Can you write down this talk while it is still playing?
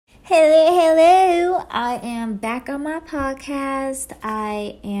Hello. I am back on my podcast.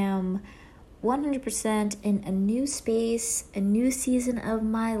 I am 100% in a new space, a new season of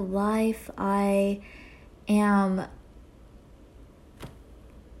my life. I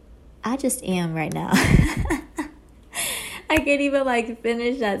just am right now. I can't even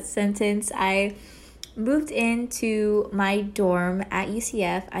finish that sentence. I moved into my dorm at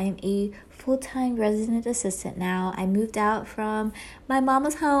UCF. I am a full-time resident assistant now. I moved out from my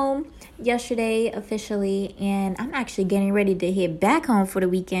mama's home yesterday officially, and I'm actually getting ready to head back home for the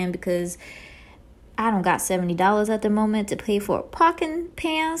weekend because I don't got $70 at the moment to pay for a parking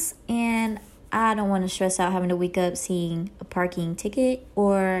pass, and I don't want to stress out having to wake up seeing a parking ticket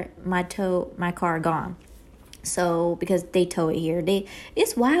or my car gone. So, because they tow it here.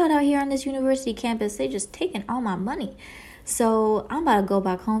 It's wild out here on this university campus. They just taking all my money. So, I'm about to go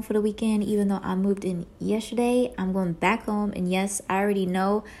back home for the weekend. Even though I moved in yesterday, I'm going back home. And yes, I already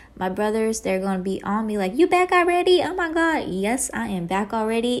know my brothers, they're going to be on me like, you back already? Oh my God. Yes, I am back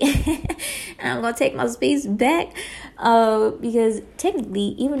already. And I'm going to take my space back. Because technically,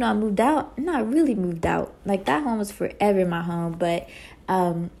 even though I moved out, I'm not really moved out. Like, that home was forever my home. But,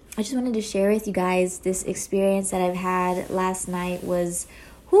 I just wanted to share with you guys this experience that I've had last night was,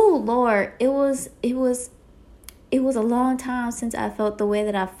 Lord, it was a long time since I felt the way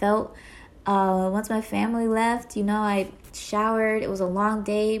that I felt. Once my family left, I showered. It was a long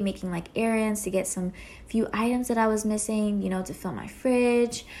day making errands to get some few items that I was missing, to fill my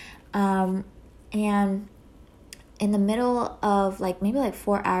fridge. And in the middle of maybe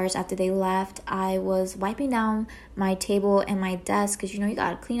 4 hours after they left, I was wiping down my table and my desk because, you got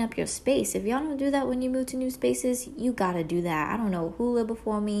to clean up your space. If y'all don't do that when you move to new spaces, you got to do that. I don't know who lived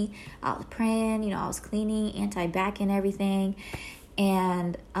before me. I was praying, I was cleaning, anti-bac and everything.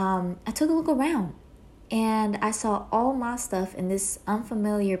 And I took a look around and I saw all my stuff in this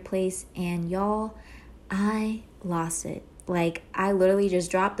unfamiliar place. And y'all, I lost it. I literally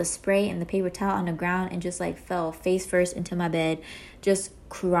just dropped the spray and the paper towel on the ground and just fell face first into my bed, just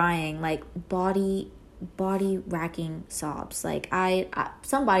crying, body racking sobs.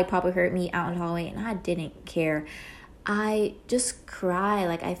 Somebody probably heard me out in the hallway and I didn't care. I just cried.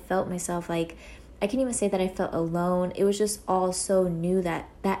 I felt myself, I can't even say that I felt alone. It was just all so new that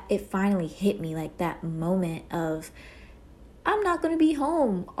it finally hit me, that moment of, I'm not going to be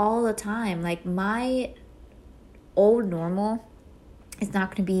home all the time. My old normal is not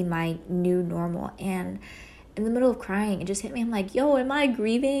going to be my new normal. And in the middle of crying, it just hit me. I'm like, yo, am I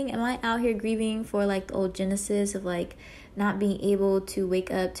grieving? Am I out here grieving for the old genesis of not being able to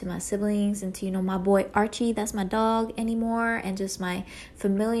wake up to my siblings and to, my boy Archie, that's my dog, anymore, and just my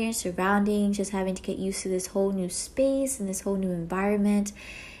familiar surroundings, just having to get used to this whole new space and this whole new environment.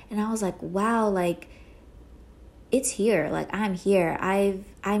 And I was like, wow, it's here. I'm here.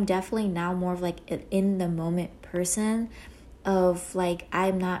 I'm definitely now more of an in the moment person of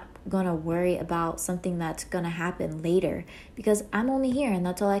I'm not gonna worry about something that's gonna happen later because I'm only here and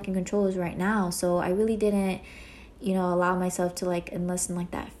that's all I can control is right now. So I really didn't allow myself to enlist in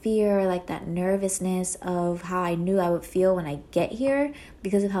that fear, that nervousness of how I knew I would feel when I get here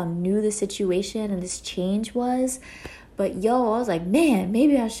because of how new the situation and this change was. But I was like, man,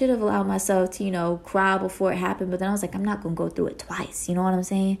 maybe I should have allowed myself to, cry before it happened. But then I was like, I'm not going to go through it twice. You know what I'm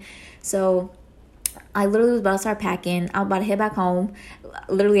saying? So I literally was about to start packing. I'm about to head back home.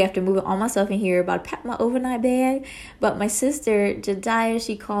 Literally after moving all my stuff in here, about to pack my overnight bag. But my sister, Jediah,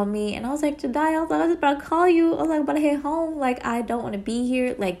 she called me. And I was like, Jediah, I was about to call you. I was about to head home. I don't want to be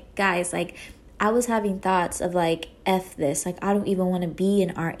here. Guys, I was having thoughts of F this. I don't even want to be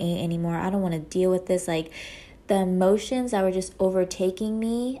an RA anymore. I don't want to deal with this. The emotions that were just overtaking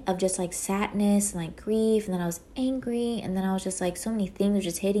me of just sadness and grief, and then I was angry, and then I was just so many things were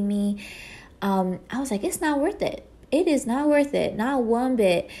just hitting me. I was like, it's not worth it. It is not worth it, not one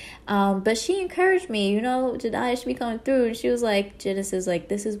bit. But she encouraged me, Jediah should be coming through, and she was like, Genesis,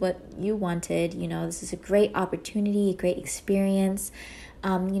 this is what you wanted, this is a great opportunity, a great experience.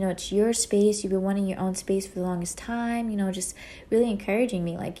 It's your space. You've been wanting your own space for the longest time, just really encouraging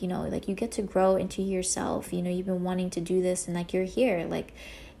me, you get to grow into yourself, you've been wanting to do this and you're here,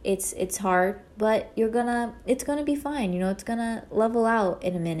 it's hard, but it's gonna be fine, it's gonna level out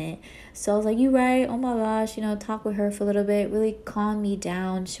in a minute. So I was like, you right, oh my gosh, talk with her for a little bit, really calm me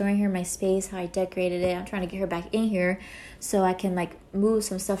down, showing her my space, how I decorated it. I'm trying to get her back in here so I can move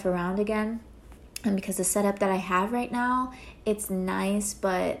some stuff around again. And because the setup that I have right now, it's nice,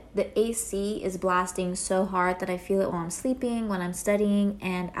 but the AC is blasting so hard that I feel it while I'm sleeping, when I'm studying,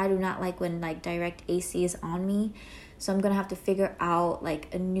 and I do not like when direct AC is on me. So I'm going to have to figure out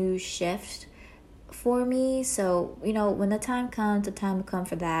a new shift for me. So, when the time comes, the time will come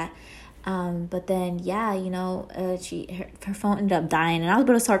for that. But then, yeah, her phone ended up dying, and I was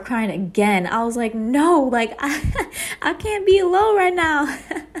about to start crying again. I was like, no, like, I can't be alone right now.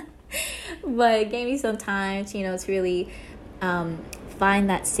 But it gave me some time to, to really find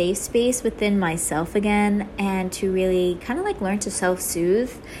that safe space within myself again, and to really kind of like learn to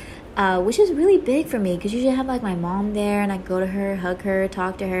self-soothe, which is really big for me, because usually I have like my mom there, and I go to her, hug her,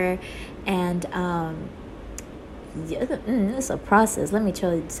 talk to her, and it's a process, let me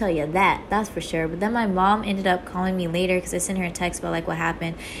tell you that's for sure. But then my mom ended up calling me later, because I sent her a text about like what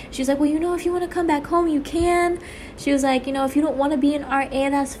happened. She was like, well, if you want to come back home, you can. She was like, if you don't want to be an RA,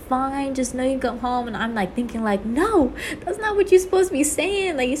 that's fine, just know you come home. And I'm like thinking like, no, that's not what you're supposed to be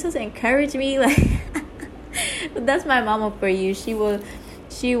saying. Like, you're supposed to encourage me, like. But that's my mama for you. She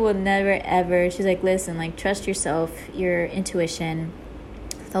will never ever, she's like, listen, like, trust yourself, your intuition,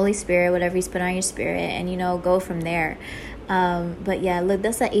 the Holy Spirit, whatever He's put on your spirit, and go from there. But yeah, look,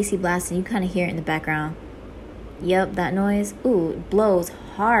 that's that AC blasting. You kind of hear it in the background. Yep, that noise. Ooh, it blows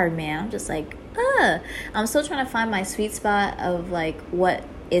hard, man. I'm just like, I'm still trying to find my sweet spot of like what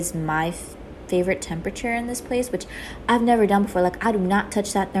is my favorite temperature in this place, which I've never done before. Like, I do not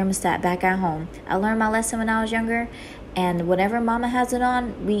touch that thermostat back at home. I learned my lesson when I was younger, and whenever mama has it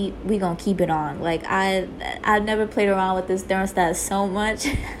on, we gonna keep it on. Like, I never played around with this thermostat so much.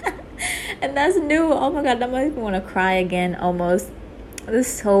 And that's new. Oh my god, that makes me want to cry again almost. This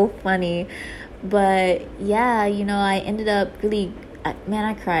is so funny. But yeah, I ended up really, man,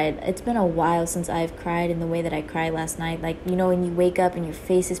 I cried. It's been a while since I've cried in the way that I cried last night. Like, when you wake up and your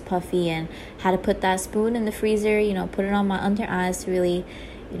face is puffy, and had to put that spoon in the freezer, put it on my under eyes to really,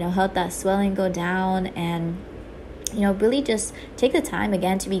 help that swelling go down, and really just take the time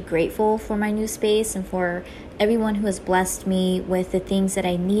again to be grateful for my new space, and for everyone who has blessed me with the things that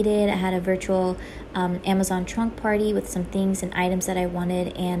I needed. I had a virtual Amazon trunk party with some things and items that I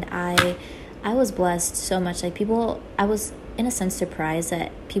wanted, and I was blessed so much. Like, I was in a sense surprised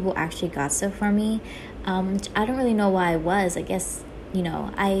that people actually got stuff for me. I don't really know why I was. I guess,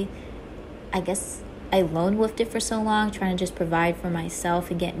 I guess I lone wolfed it for so long, trying to just provide for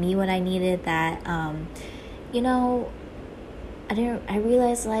myself and get me what I needed, that I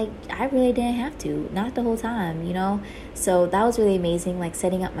realized, like, I really didn't have to, not the whole time, so that was really amazing, like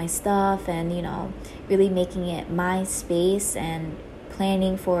setting up my stuff, and really making it my space, and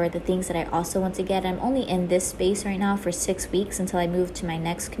planning for the things that I also want to get. I'm only in this space right now for 6 weeks until I move to my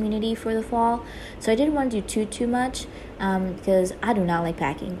next community for the fall, so I didn't want to do too much, because I do not like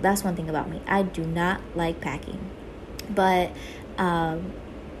packing. That's one thing about me, I do not like packing. But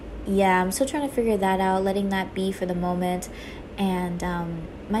yeah, I'm still trying to figure that out, letting that be for the moment. And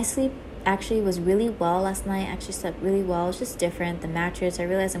my sleep actually was really well last night. I actually slept really well. It's just different. The mattress, I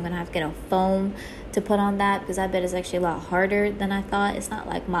realized I'm going to have to get a foam to put on that, because that bed is actually a lot harder than I thought. It's not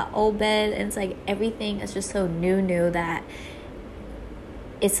like my old bed, and it's like everything is just so new that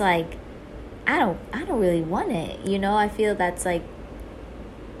it's like I don't really want it. I feel that's like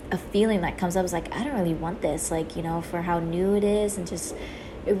a feeling that comes up. It's like, I don't really want this, like, for how new it is, and just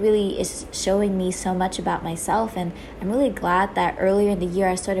it really is showing me so much about myself. And I'm really glad that earlier in the year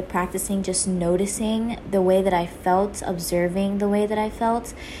I started practicing just noticing the way that I felt, observing the way that I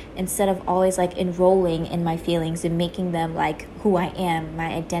felt, instead of always like enrolling in my feelings and making them like who I am, my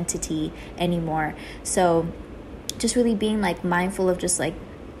identity anymore. So just really being like mindful of just like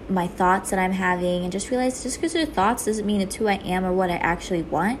my thoughts that I'm having, and just realize just because they're thoughts doesn't mean it's who I am or what I actually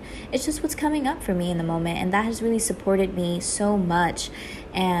want. It's just what's coming up for me in the moment, and that has really supported me so much.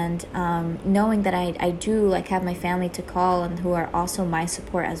 And knowing that I do like have my family to call, and who are also my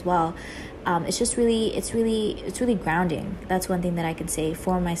support as well, it's really grounding. That's one thing that I can say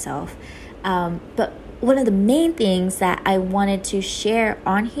for myself. But one of the main things that I wanted to share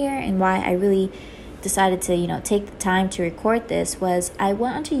on here, and why I really decided to take the time to record this, was I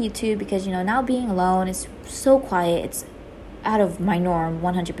went onto YouTube, because now being alone is so quiet. It's out of my norm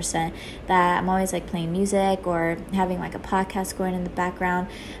 100%, that I'm always like playing music or having like a podcast going in the background.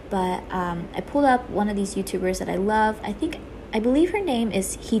 But I pulled up one of these YouTubers that I love. I believe her name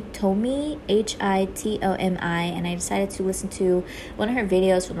is Hitomi, Hitomi, and I decided to listen to one of her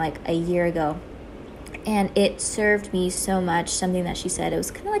videos from like a year ago. And it served me so much, something that she said. It was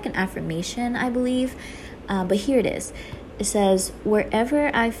kind of like an affirmation, I believe. But here it is. It says,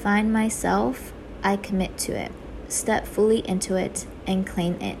 wherever I find myself, I commit to it. Step fully into it and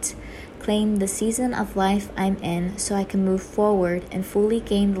claim it. Claim the season of life I'm in, so I can move forward and fully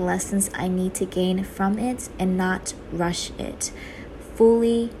gain the lessons I need to gain from it, and not rush it.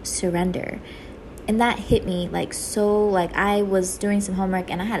 Fully surrender. And that hit me like so, like I was doing some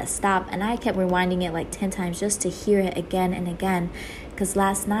homework and I had to stop and I kept rewinding it like 10 times just to hear it again and again. Because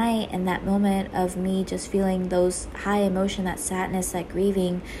last night, in that moment of me just feeling those high emotion, that sadness, that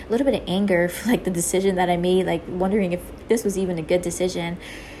grieving, a little bit of anger for like the decision that I made, like wondering if this was even a good decision.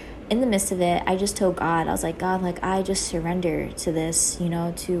 In the midst of it, I just told God, I was like, God, like I just surrender to this,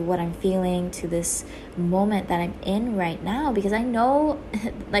 to what I'm feeling, to this moment that I'm in right now, because I know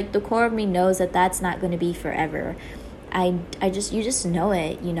like the core of me knows that that's not going to be forever. You just know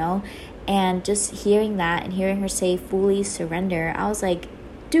it, and just hearing that and hearing her say fully surrender, I was like,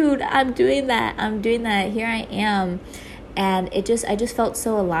 dude, I'm doing that. Here I am. And I just felt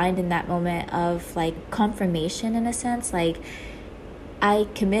so aligned in that moment of like confirmation, in a sense. Like I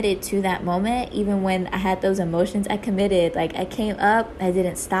committed to that moment. Even when I had those emotions, I committed. Like I came up, I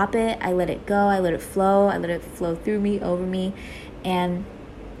didn't stop it. I let it go. I let it flow through me, over me. And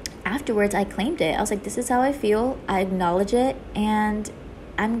afterwards I claimed it. I was like, this is how I feel. I acknowledge it, and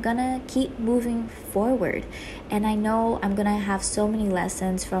I'm gonna keep moving forward. And I know I'm gonna have so many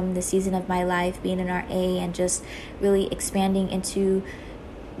lessons from the season of my life being an RA and just really expanding into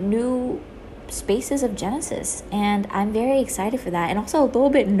new spaces of Genesis. And I'm very excited for that, and also a little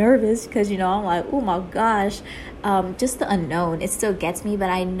bit nervous because I'm like, oh my gosh, just the unknown, it still gets me, but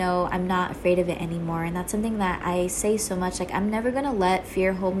I know I'm not afraid of it anymore. And that's something that I say so much, like I'm never gonna let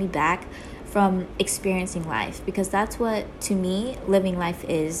fear hold me back from experiencing life, because that's what, to me, living life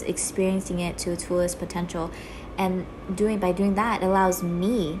is, experiencing it to its fullest potential. And by doing that, it allows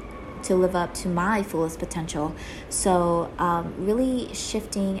me to live up to my fullest potential. So really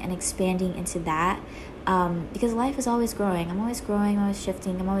shifting and expanding into that, because life is always growing. I'm always growing, I'm always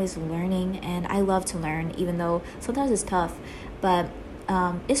shifting, I'm always learning, and I love to learn, even though sometimes it's tough, but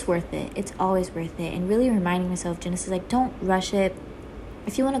it's worth it. It's always worth it. And really reminding myself, Genesis, like, don't rush it.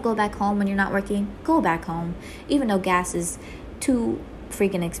 If you want to go back home when you're not working, go back home. Even though gas is too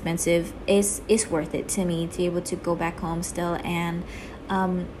freaking expensive, it's worth it to me to be able to go back home still, and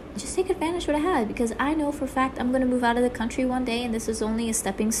just take advantage of what I had, because I know for a fact I'm going to move out of the country one day, and this is only a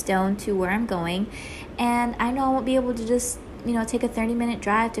stepping stone to where I'm going. And I know I won't be able to just take a 30-minute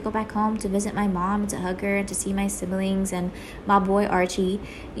drive to go back home to visit my mom, to hug her, and to see my siblings and my boy Archie,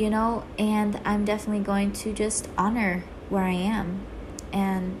 and I'm definitely going to just honor where I am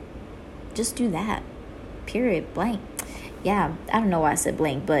and just do that, period, blank. Yeah, I don't know why I said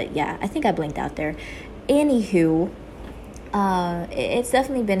blank, but yeah, I think I blinked out there. Anywho, it's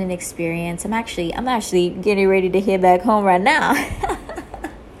definitely been an experience. I'm actually getting ready to head back home right now.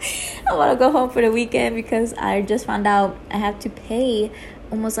 I want to go home for the weekend because I just found out I have to pay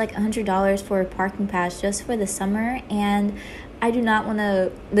almost like $100 for a parking pass just for the summer, and I do not want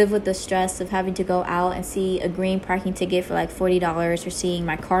to live with the stress of having to go out and see a green parking ticket for like $40, or seeing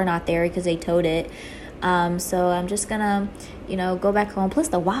my car not there because they towed it. So I'm just gonna, go back home. Plus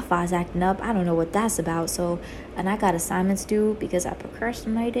the Wi-Fi is acting up. I don't know what that's about. And I got assignments due because I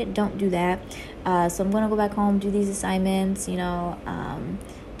procrastinated. Don't do that. So I'm gonna go back home, do these assignments,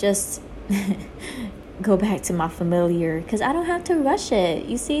 just go back to my familiar, because I don't have to rush it.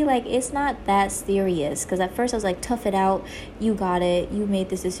 You see, like, it's not that serious. Because at first I was like, tough it out, you got it, you made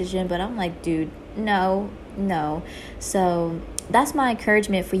this decision. But I'm like, dude, no. So that's my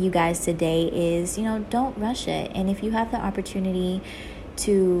encouragement for you guys today is, don't rush it. And if you have the opportunity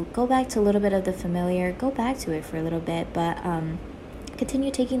to go back to a little bit of the familiar, go back to it for a little bit, but continue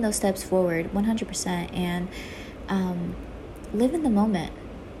taking those steps forward 100%, and live in the moment.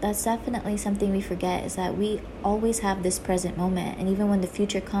 That's definitely something we forget, is that we always have this present moment, and even when the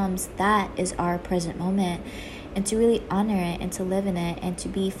future comes, that is our present moment. And to really honor it and to live in it and to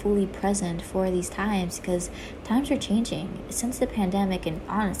be fully present for these times, because times are changing since the pandemic. And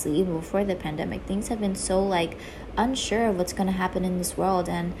honestly, even before the pandemic, things have been so unsure of what's going to happen in this world.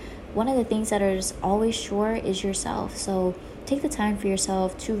 And one of the things that is always sure is yourself. So take the time for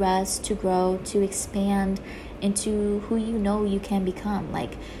yourself to rest, to grow, to expand into who you can become.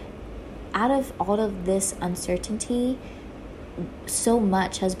 Like, out of all of this uncertainty, so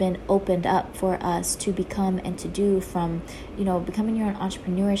much has been opened up for us to become and to do, from becoming your own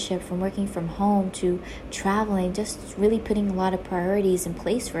entrepreneurship, from working from home to traveling, just really putting a lot of priorities in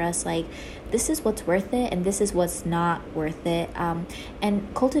place for us. Like, this is what's worth it and this is what's not worth it,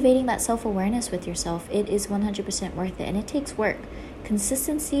 and cultivating that self-awareness with yourself, it is 100% worth it. And it takes work.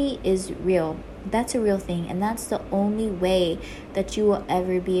 Consistency is real. That's a real thing, and that's the only way that you will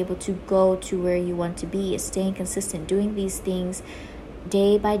ever be able to go to where you want to be, is staying consistent, doing these things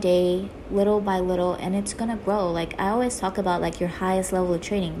day by day, little by little, and it's gonna grow. Like, I always talk about, like, your highest level of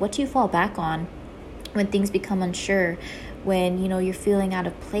training, what do you fall back on when things become unsure, when, you're feeling out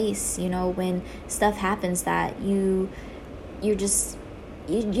of place, when stuff happens that you're just,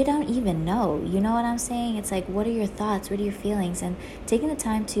 you don't even know. You know what I'm saying? It's like, what are your thoughts? What are your feelings? And taking the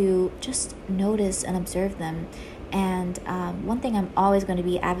time to just notice and observe them. And one thing I'm always going to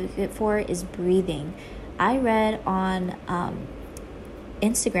be advocate for is breathing. I read on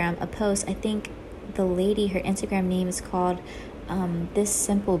Instagram a post. I think the lady, her Instagram name is called This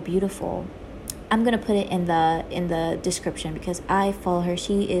Simple Beautiful. I'm gonna put it in the description because I follow her.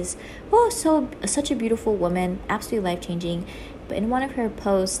 She is such a beautiful woman, absolutely life-changing. But in one of her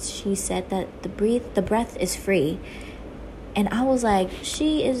posts, she said that the breath is free, and I was like,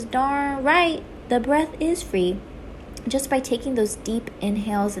 she is darn right. The breath is free. Just by taking those deep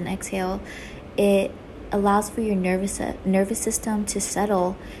inhales and exhale, it allows for your nervous system to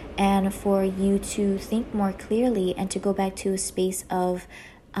settle and for you to think more clearly and to go back to a space of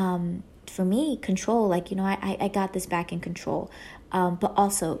for me, control. Like, I got this back in control, but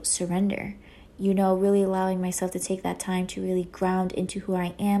also surrender, really allowing myself to take that time to really ground into who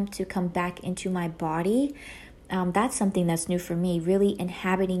I am, to come back into my body. That's something that's new for me, really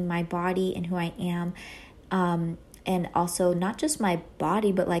inhabiting my body and who I am. And also not just my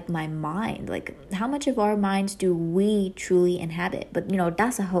body, but like my mind. Like, how much of our minds do we truly inhabit? But,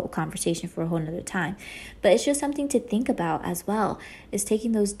 that's a whole conversation for a whole nother time. But it's just something to think about as well, is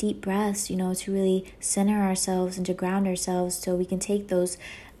taking those deep breaths, to really center ourselves and to ground ourselves so we can take those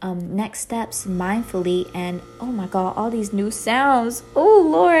next steps mindfully. And, oh my God, all these new sounds. Oh,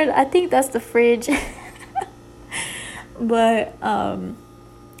 Lord, I think that's the fridge. But,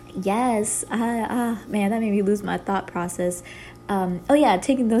 yes, man, that made me lose my thought process.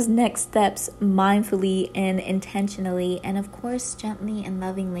 Taking those next steps mindfully and intentionally, and of course gently and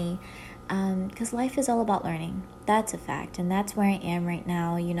lovingly, because life is all about learning. That's a fact, and that's where I am right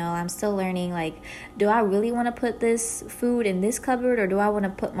now. I'm still learning, like, do I really want to put this food in this cupboard, or do I want to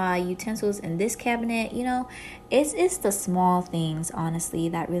put my utensils in this cabinet? It's the small things, honestly,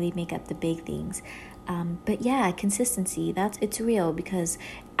 that really make up the big things. But yeah, consistency, it's real, because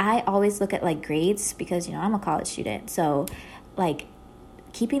I always look at like grades, because, I'm a college student. So like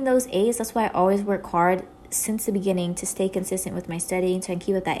keeping those A's, that's why I always work hard since the beginning to stay consistent with my studying, so I can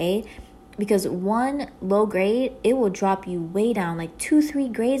keep up that A, because one low grade, it will drop you way down, like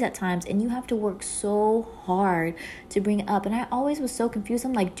 2-3 grades at times, and you have to work so hard to bring it up. And I always was so confused.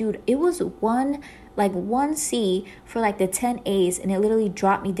 I'm like, dude, it was one C for like the 10 A's, and it literally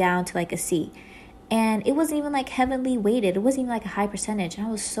dropped me down to like a C. And it wasn't even like heavily weighted. It wasn't even like a high percentage. And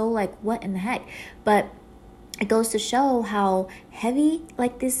I was so like, what in the heck? But it goes to show how heavy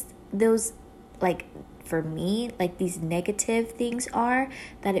like those like, for me, like these negative things are,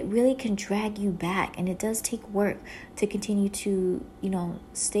 that it really can drag you back. And it does take work to continue to,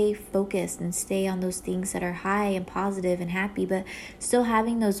 stay focused and stay on those things that are high and positive and happy, but still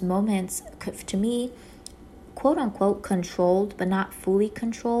having those moments, to me, quote unquote, controlled, but not fully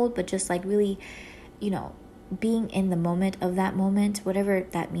controlled, but just like really, being in the moment of that moment, whatever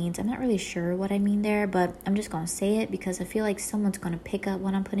that means. I'm not really sure what I mean there, but I'm just going to say it because I feel like someone's going to pick up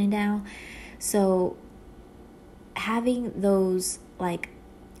what I'm putting down. So having those like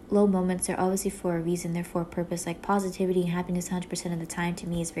low moments are obviously for a reason. They're for a purpose. Like positivity and happiness 100% of the time to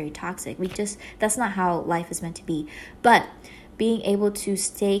me is very toxic. That's not how life is meant to be. But being able to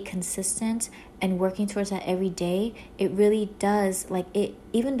stay consistent and working towards that every day, it really does, like, it,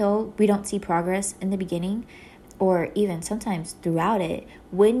 even though we don't see progress in the beginning or even sometimes throughout it,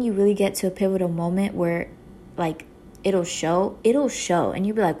 when you really get to a pivotal moment where like it'll show and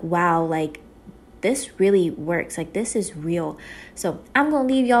you'll be like, wow, like this really works, like this is real. So I'm gonna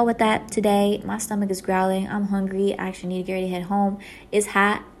leave y'all with that today. My stomach is growling, I'm hungry, I actually need to get ready to head home. It's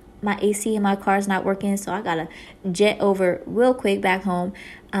hot, my AC in my car is not working, so I gotta jet over real quick back home.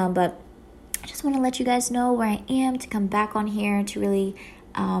 But I just want to let you guys know where I am, to come back on here to really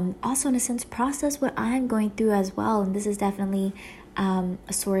also in a sense process what I'm going through as well. And this is definitely a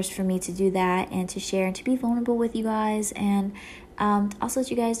source for me to do that and to share and to be vulnerable with you guys. And also let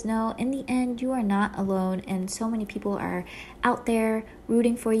you guys know, in the end, you are not alone, and so many people are out there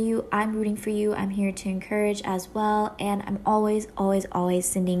rooting for you. I'm rooting for you. I'm here to encourage as well, and I'm always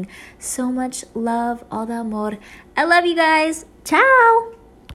sending so much love, all the amor. I love you guys. Ciao.